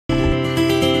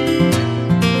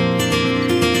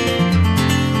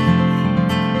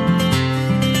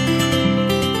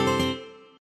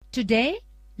Today,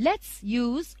 let's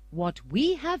use what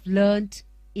we have learnt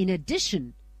in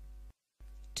addition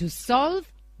to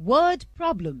solve word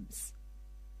problems.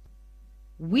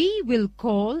 We will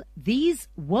call these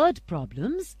word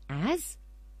problems as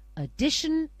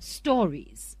addition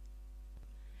stories.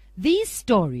 These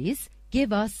stories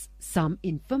give us some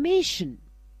information.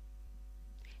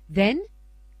 Then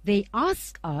they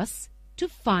ask us to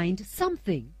find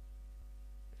something.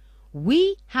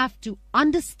 We have to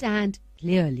understand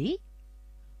clearly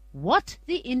what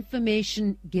the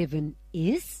information given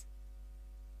is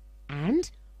and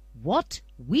what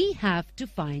we have to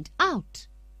find out.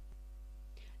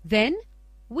 Then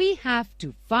we have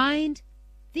to find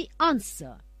the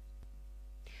answer.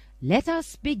 Let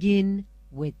us begin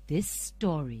with this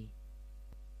story.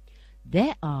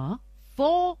 There are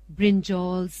 4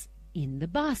 brinjals in the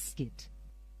basket.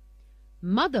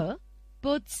 Mother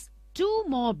puts 2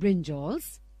 more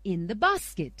brinjals in the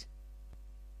basket.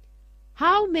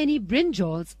 How many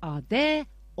brinjals are there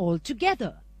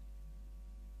altogether?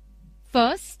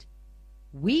 First,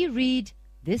 we read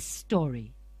this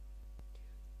story.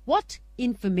 What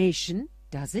information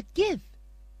does it give?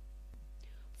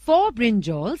 4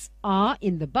 brinjals are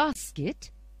in the basket.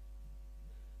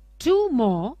 2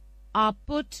 more are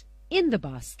put in the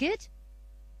basket.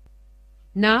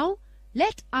 Now,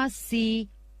 let us see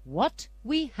what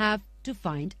we have to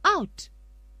find out.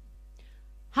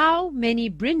 How many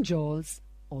brinjals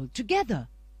altogether?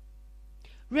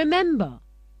 Remember,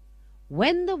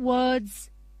 when the words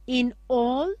in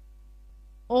all,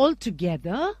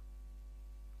 altogether,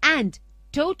 and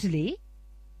totally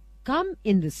come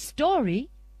in the story,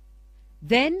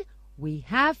 then we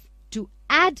have to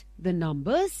add the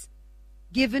numbers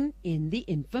given in the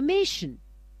information.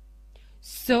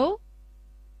 So,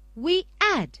 we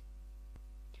add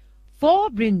 4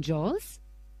 brinjals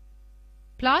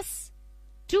plus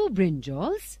 2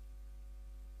 brinjals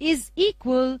is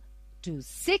equal to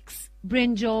 6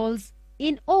 brinjals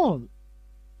in all.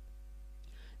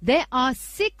 There are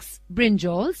 6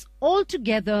 brinjals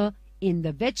altogether in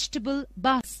the vegetable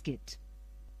basket.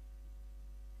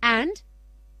 And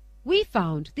we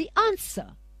found the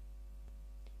answer.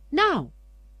 Now,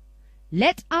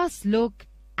 let us look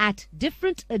at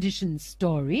different addition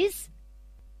stories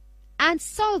and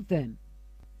solve them.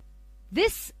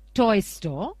 This toy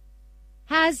store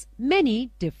has many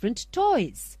different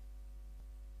toys.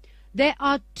 There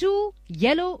are 2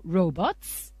 yellow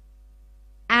robots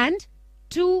and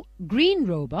 2 green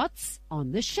robots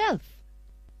on the shelf.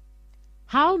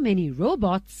 How many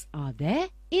robots are there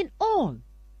in all?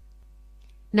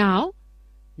 Now,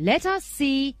 let us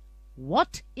see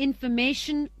what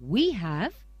information we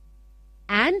have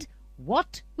and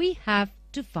what we have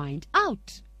to find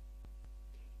out.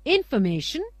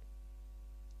 Information: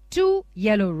 2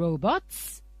 yellow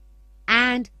robots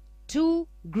and 2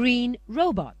 green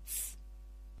robots.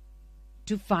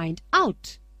 To find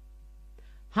out,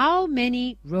 how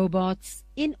many robots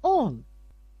in all?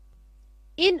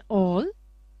 In all,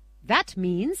 that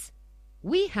means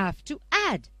we have to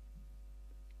add.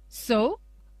 So,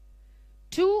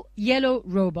 2 yellow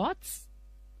robots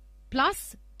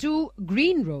plus 2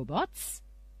 green robots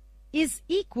is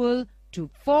equal to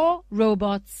 4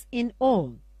 robots in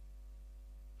all.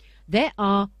 There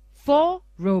are 4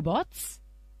 robots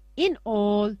in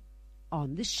all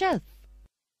on the shelf.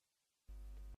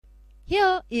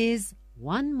 Here is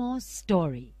one more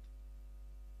story.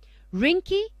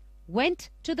 Rinky went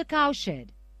to the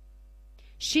cowshed.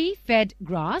 She fed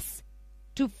grass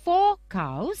to 4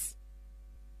 cows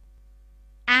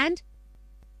and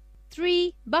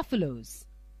 3 buffaloes.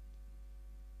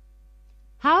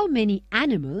 How many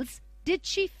animals did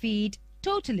she feed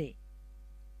totally?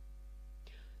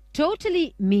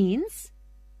 Totally means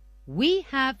we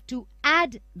have to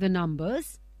add the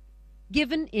numbers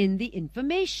given in the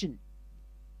information.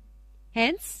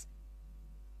 Hence,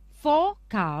 4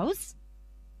 cows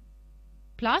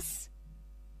plus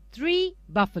 3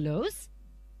 buffaloes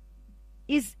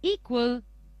is equal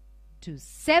to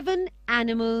 7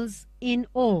 animals in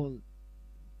all.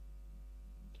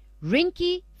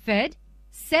 Rinky fed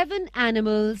 7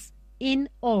 animals in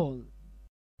all.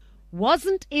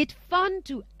 Wasn't it fun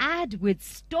to add with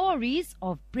stories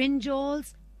of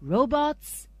brinjals,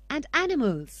 robots and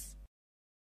animals?